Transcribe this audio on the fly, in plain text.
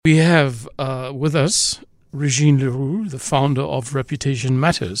We have with us Regine Leroux, the founder of Reputation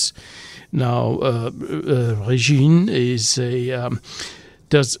Matters. Now, Regine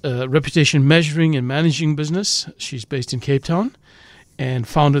does reputation measuring and managing business. She's based in Cape Town and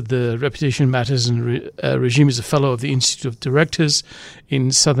founded the Reputation Matters, and Regine is a fellow of the Institute of Directors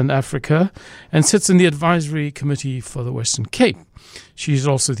in Southern Africa and sits in the advisory committee for the Western Cape. She is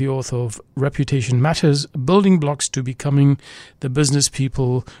also the author of Reputation Matters, Building Blocks to Becoming the Business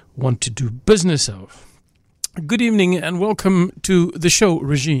People Want to Do Business Of. Good evening and welcome to the show,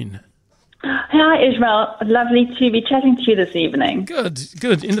 Regine. Hi, Ishmael. Lovely to be chatting to you this evening.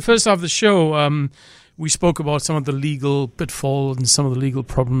 Good. In the first half of the show, we spoke about some of the legal pitfalls and some of the legal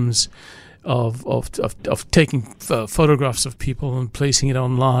problems of taking photographs of people and placing it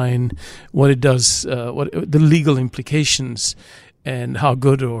online, what it does, what the legal implications, and how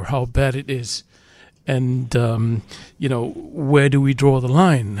good or how bad it is. And, where do we draw the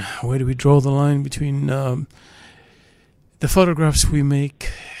line? Where do we draw the line between the photographs we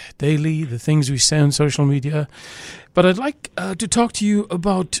make daily, the things we say on social media? But I'd like to talk to you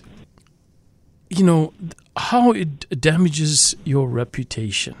about, how it damages your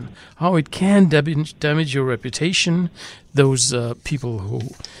reputation, how it can damage your reputation. Those people who,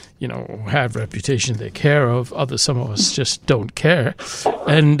 have reputation they care of, some of us just don't care.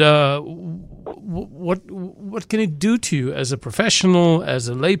 And what can it do to you as a professional, as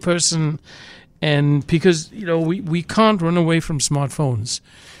a layperson? And because, we can't run away from smartphones.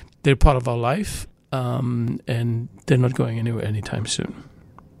 They're part of our life, and they're not going anywhere anytime soon.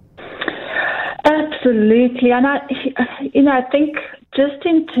 Absolutely. And I think just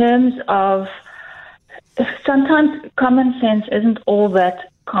in terms of sometimes common sense isn't all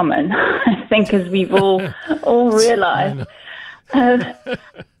that common, I think, as we've all realized.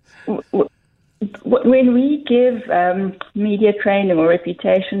 When we give media training or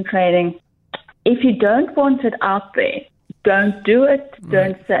reputation training, if you don't want it out there, don't do it,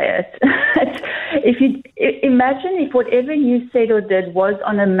 don't say it. If you imagine if whatever you said or did was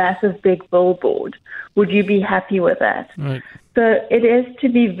on a massive big billboard, would you be happy with that? Right. So it is to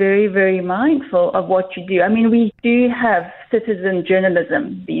be very, very mindful of what you do. I mean, we do have citizen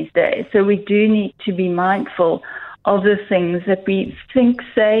journalism these days, so we do need to be mindful of the things that we think,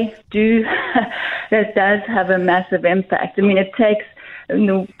 say, do, that does have a massive impact. I mean, it takes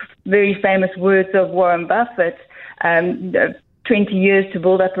very famous words of Warren Buffett, 20 years to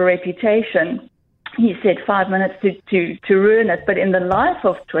build up a reputation. He said 5 minutes to ruin it, but in the life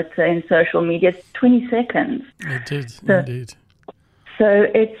of Twitter and social media, it's 20 seconds. It did, indeed. So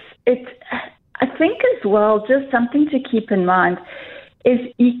it's I think as well, just something to keep in mind is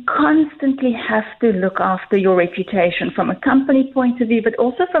you constantly have to look after your reputation from a company point of view, but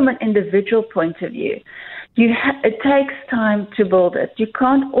also from an individual point of view. It takes time to build it. You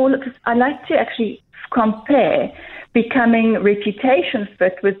can't I like to actually compare becoming reputation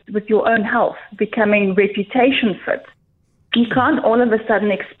fit with your own health, becoming reputation fit. You can't all of a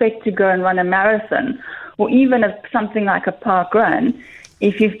sudden expect to go and run a marathon or even something like a park run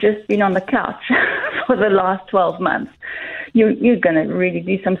if you've just been on the couch for the last 12 months. You're going to really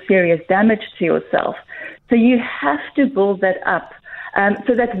do some serious damage to yourself. So you have to build that up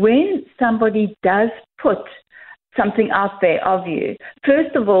so that when somebody does put something out there of you,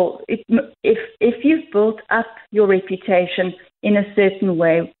 first of all, if you've built up your reputation in a certain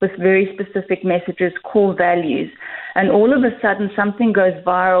way with very specific messages, core values, and all of a sudden something goes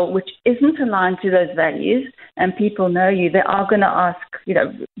viral which isn't aligned to those values and people know you, they are going to ask,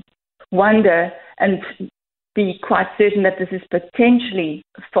 wonder and be quite certain that this is potentially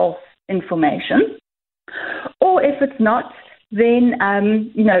false information. Or if it's not, then,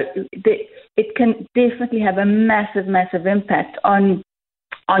 it can definitely have a massive, massive impact on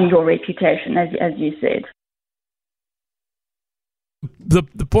your reputation, as you said.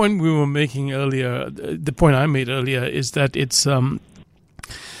 The point we were making earlier, the point I made earlier, is that it's,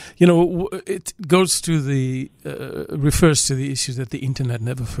 it goes to refers to the issue that the internet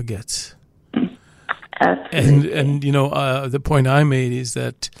never forgets. Absolutely. And the point I made is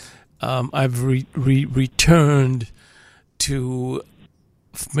that I've returned to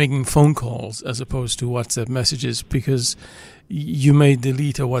making phone calls as opposed to WhatsApp messages, because you may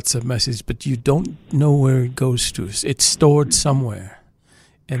delete a WhatsApp message, but you don't know where it goes to. It's stored somewhere.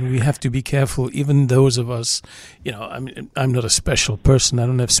 And we have to be careful, even those of us, I'm not a special person. I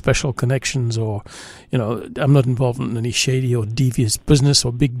don't have special connections or, I'm not involved in any shady or devious business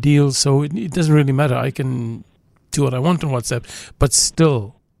or big deals. So it doesn't really matter. I can do what I want on WhatsApp, but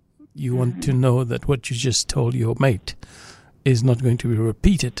still you want to know that what you just told your mate is not going to be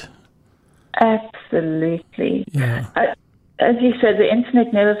repeated. Absolutely. Yeah. as you said, the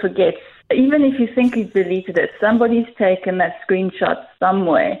internet never forgets. Even if you think you've deleted it, somebody's taken that screenshot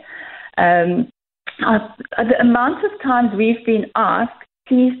somewhere. The amount of times we've been asked,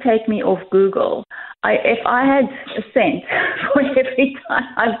 please take me off Google. If I had a cent for every time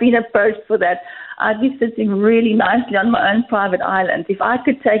I've been approached for that, I'd be sitting really nicely on my own private island. If I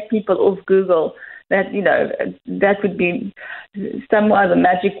could take people off Google, that would be somewhat of a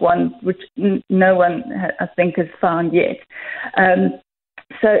magic one, which no one, I think, has found yet.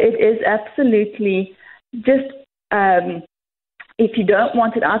 So it is absolutely just, if you don't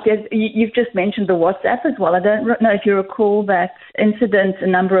want it out there, you've just mentioned the WhatsApp as well. I don't know if you recall that incident a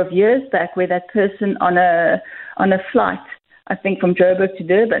number of years back where that person on a flight, I think from Joburg to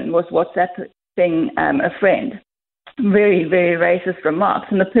Durban, was WhatsApping a friend. Very, very racist remarks.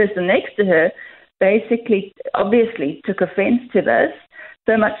 And the person next to her basically, obviously, took offense to this,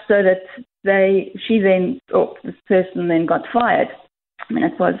 so much so that this person then got fired. I mean,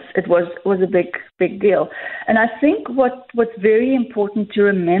 it was a big deal. And I think what's very important to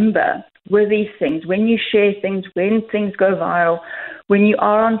remember with these things, when you share things, when things go viral, when you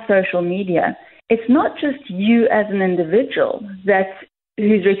are on social media, it's not just you as an individual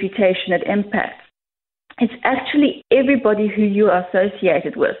whose reputation it impacts. It's actually everybody who you are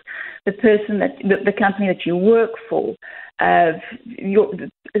associated with, the person the company that you work for, the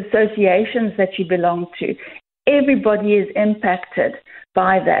associations that you belong to. Everybody is impacted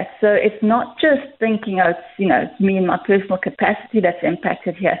by that. So it's not just thinking, it's me and my personal capacity that's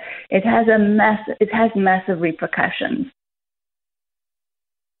impacted here. It has massive repercussions.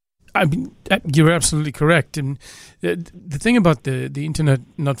 I mean, you're absolutely correct. And the thing about the internet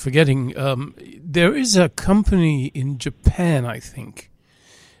not forgetting, there is a company in Japan, I think,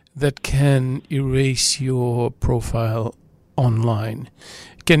 that can erase your profile online.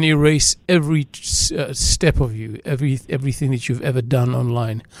 It can erase every step of you, everything that you've ever done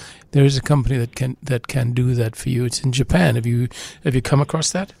online. There is a company that can do that for you. It's in Japan. Have you come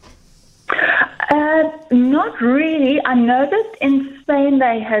across that? Not really. I know that in Spain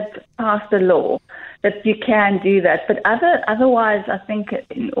they had passed a law that you can do that, but otherwise, I think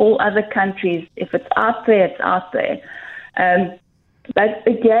in all other countries, if it's out there, it's out there. But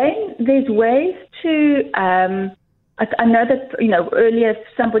again, there's ways to. I know that earlier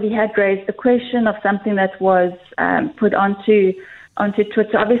somebody had raised the question of something that was put onto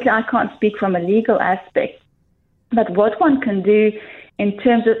Twitter. Obviously, I can't speak from a legal aspect, but what one can do in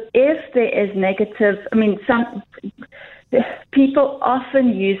terms of if there is negative, some people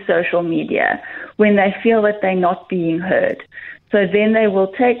often use social media when they feel that they're not being heard. So then they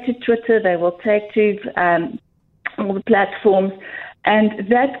will take to Twitter, they will take to all the platforms, and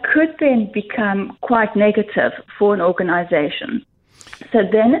that could then become quite negative for an organization. So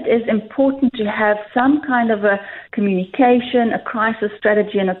then it is important to have some kind of a communication, a crisis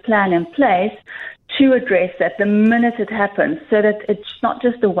strategy, and a plan in place to address that the minute it happens, so that it's not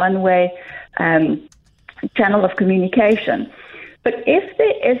just a one-way channel of communication. But if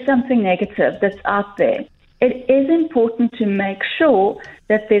there is something negative that's out there, it is important to make sure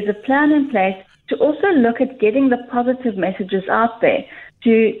that there's a plan in place to also look at getting the positive messages out there,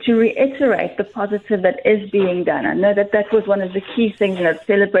 to reiterate the positive that is being done. I know that was one of the key things,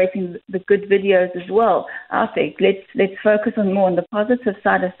 celebrating the good videos as well out there. Let's focus more on the positive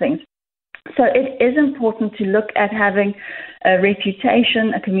side of things. So it is important to look at having a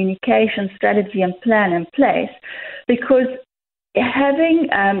reputation, a communication strategy and plan in place, because having,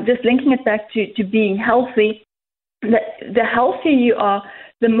 just linking it back to being healthy, the healthier you are,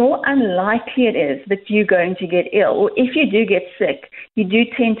 the more unlikely it is that you're going to get ill. Or if you do get sick, you do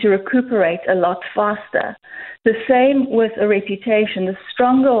tend to recuperate a lot faster. The same with a reputation. The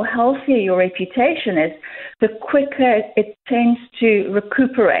stronger or healthier your reputation is, the quicker it tends to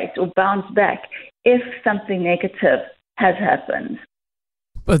recuperate or bounce back if something negative has happened.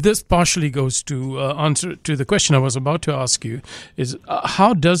 But this partially goes to answer to the question I was about to ask you, is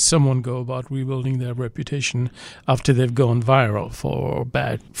how does someone go about rebuilding their reputation after they've gone viral for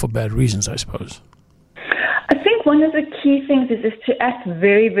bad reasons, I suppose? I think one of the key things is to act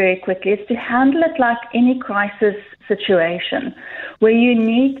very, very quickly. It's to handle it like any crisis situation where you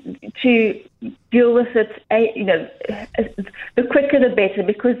need to deal with it, the quicker the better,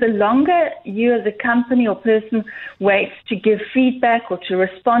 because the longer you as a company or person waits to give feedback or to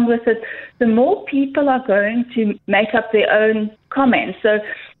respond with it, the more people are going to make up their own comments. So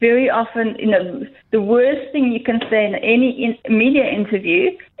very often, the worst thing you can say in any media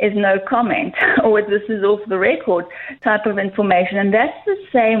interview is no comment or this is off the record type of information. And that's the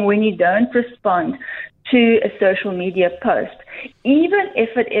same when you don't respond to a social media post. Even if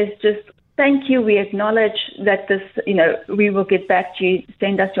it is just thank you, we acknowledge that this, we will get back to you,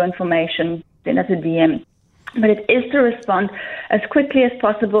 send us your information, send us a DM. But it is to respond as quickly as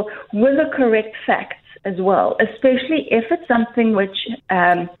possible with the correct facts as well, especially if it's something which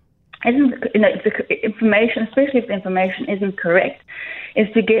isn't, the information, especially if the information isn't correct, is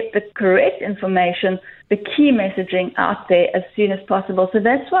to get the correct information, the key messaging out there as soon as possible. So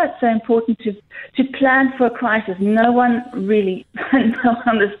that's why it's so important to plan for a crisis. No one really, no one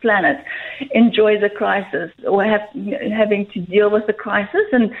on this planet enjoys a crisis or having to deal with a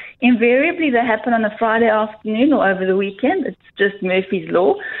crisis. And invariably they happen on a Friday afternoon or over the weekend. It's just Murphy's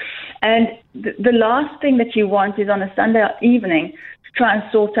Law. And the last thing that you want is on a Sunday evening to try and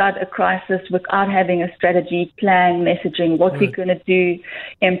sort out a crisis without having a strategy, plan, messaging, what we're going to do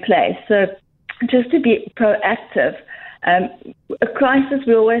in place. So just to be proactive. A crisis,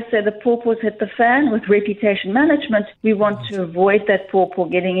 we always say the pawpaws hit the fan. With reputation management, we want to avoid that pawpaw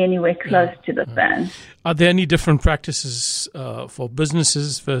getting anywhere close to the fan. Are there any different practices for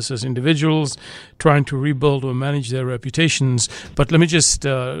businesses versus individuals trying to rebuild or manage their reputations? But let me just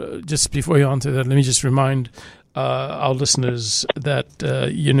before you answer that, let me just remind our listeners that,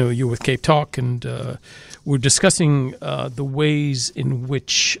 you're with Cape Talk, and we're discussing the ways in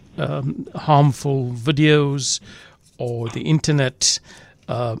which harmful videos or the internet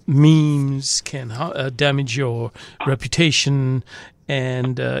memes can damage your reputation.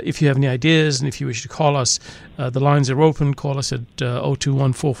 And if you have any ideas and if you wish to call us, the lines are open. Call us at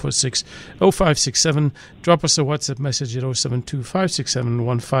 021-446-0567. Drop us a WhatsApp message at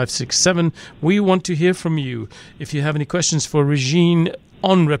 072-567-1567. We want to hear from you. If you have any questions for Regine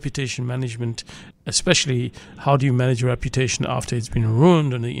on reputation management, especially how do you manage your reputation after it's been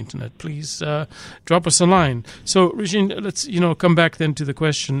ruined on the internet, please drop us a line. So, Regine, let's come back then to the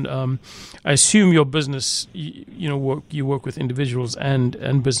question. I assume your business, you work with individuals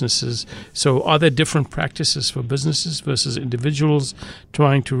and businesses. So, are there different practices for businesses versus individuals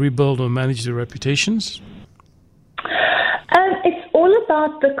trying to rebuild or manage their reputations? It's all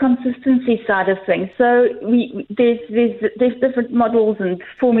about the consistency side of things. So there's different models and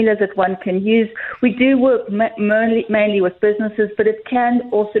formulas that one can use. We do work mainly with businesses, but it can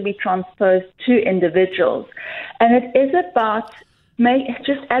also be transposed to individuals. And it is about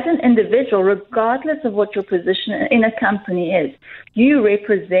just as an individual, regardless of what your position in a company is, you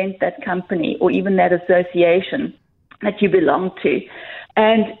represent that company or even that association that you belong to.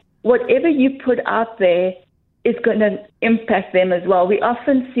 And whatever you put out there is going to impact them as well. We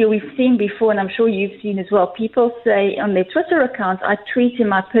often see, we've seen before, and I'm sure you've seen as well, people say on their Twitter accounts, I tweet in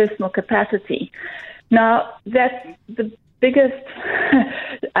my personal capacity. Now, that's the biggest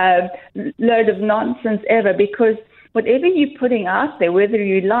load of nonsense ever, because whatever you're putting out there, whether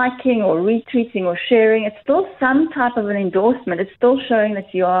you're liking or retweeting or sharing, it's still some type of an endorsement. It's still showing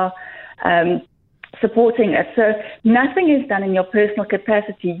that you are supporting it. So nothing is done in your personal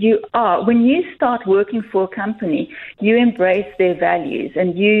capacity. When you start working for a company, you embrace their values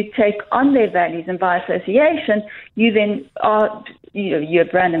and you take on their values, and by association, you then are, you're a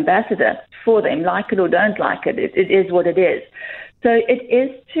brand ambassador for them, like it or don't like it. It is what it is. So it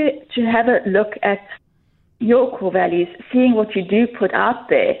is to have a look at your core values, seeing what you do put out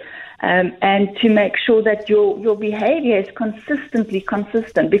there, and to make sure that your behavior is consistently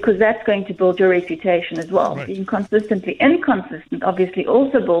consistent, because that's going to build your reputation as well. Right. Being consistently inconsistent obviously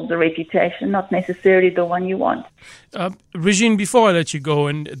also builds a reputation, not necessarily the one you want. Regine, before I let you go,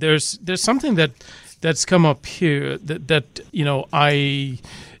 and there's something that's come up here that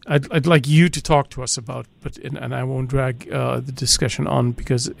I'd like you to talk to us about, and I won't drag the discussion on,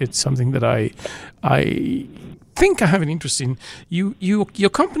 because it's something that I think I have an interest in. Your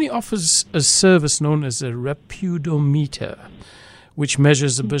company offers a service known as a Repudometer, which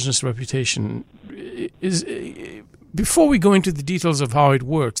measures the business reputation. Before we go into the details of how it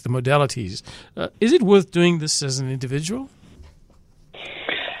works, the modalities, is it worth doing this as an individual?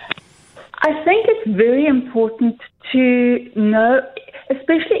 I think it's very important to know,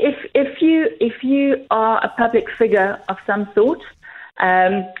 especially if you are a public figure of some sort.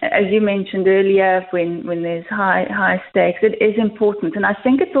 As you mentioned earlier, when there's high stakes, it is important. And I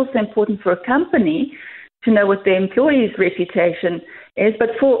think it's also important for a company to know what their employees' reputation is,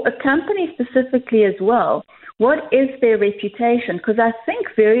 but for a company specifically as well, what is their reputation? Because I think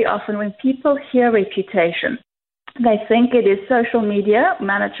very often when people hear reputation, they think it is social media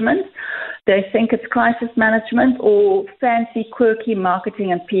management, they think it's crisis management or fancy, quirky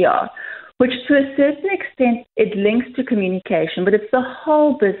marketing and PR, which to a certain extent it links to communication, but it's the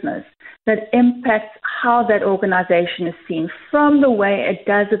whole business that impacts how that organization is seen, from the way it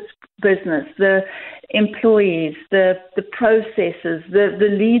does its business, the employees, the processes, the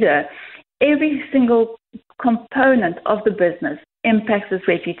leader. every single component of the business impacts its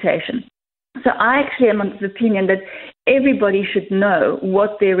reputation. So I actually am of the opinion that everybody should know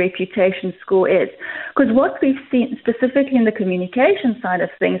what their reputation score is. Because what we've seen, specifically in the communication side of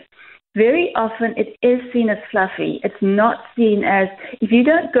things, very often it is seen as fluffy. It's not seen as, if you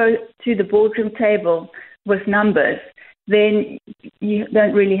don't go to the boardroom table with numbers, then you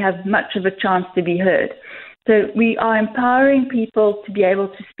don't really have much of a chance to be heard. So we are empowering people to be able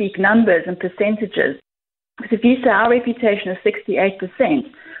to speak numbers and percentages. Because if you say our reputation is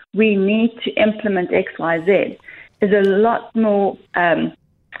 68%, we need to implement X, Y, Z, is a lot more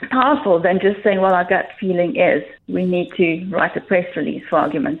powerful than just saying, well, our gut feeling is. We need to write a press release, for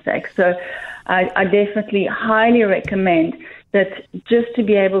argument's sake. So I definitely highly recommend that, just to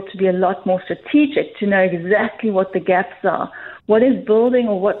be able to be a lot more strategic, to know exactly what the gaps are, what is building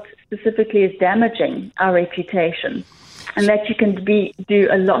or what specifically is damaging our reputation, and that you can do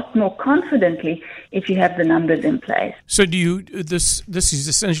a lot more confidently if you have the numbers in place. So this is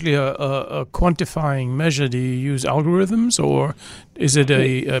essentially a quantifying measure. Do you use algorithms, or is it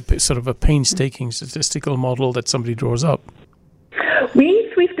a sort of a painstaking statistical model that somebody draws up?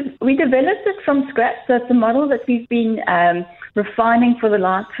 We developed it from scratch. So it's a model that we've been refining for the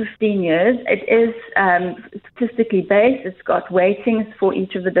last 15 years. It is statistically based. It's got weightings for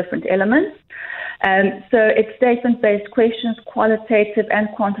each of the different elements. So it's statement-based questions, qualitative and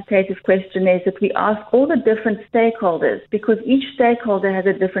quantitative questionnaires that we ask all the different stakeholders, because each stakeholder has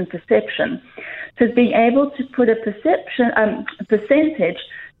a different perception. So it's being able to put a percentage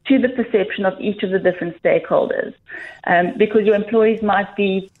to the perception of each of the different stakeholders, because your employees might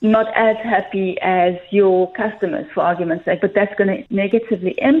be not as happy as your customers, for argument's sake, but that's going to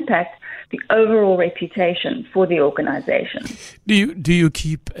negatively impact the overall reputation for the organization. Do you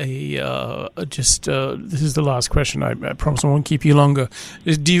keep this is the last question, I promise I won't keep you longer.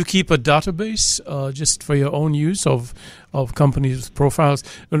 Do you keep a database just for your own use of companies with profiles?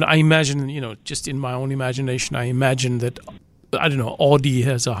 And I imagine, just in my own imagination, I imagine that, I don't know, Audi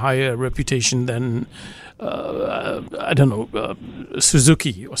has a higher reputation than,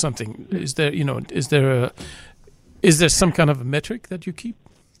 Suzuki or something. Is there some kind of a metric that you keep?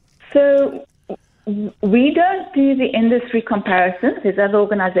 So we don't do the industry comparisons. There's other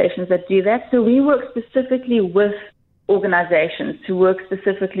organizations that do that. So we work specifically with organizations to work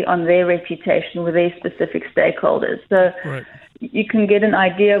specifically on their reputation with their specific stakeholders. So right. You can get an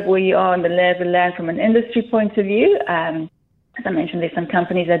idea of where you are in the lay of the land from an industry point of view. As I mentioned, there's some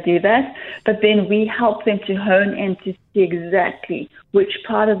companies that do that, but then we help them to hone in to see exactly which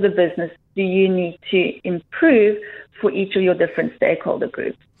part of the business do you need to improve for each of your different stakeholder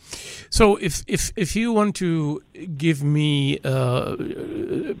groups. So if you want to give me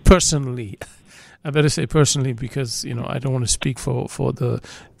personally, I better say personally because I don't want to speak for the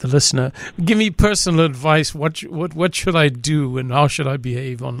listener. Give me personal advice. What should I do and how should I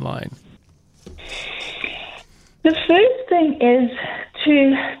behave online? The first thing is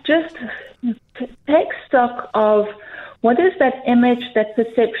to just take stock of what is that image, that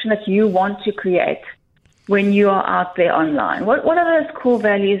perception that you want to create when you are out there online. What are those core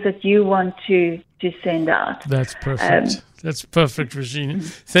values that you want to send out? That's perfect. That's perfect, Regina.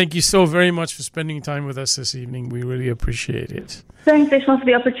 Thank you so very much for spending time with us this evening. We really appreciate it. Thanks, Ishmael, for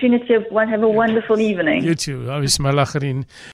the opportunity. Have a wonderful evening. You too. Ismail Acharin.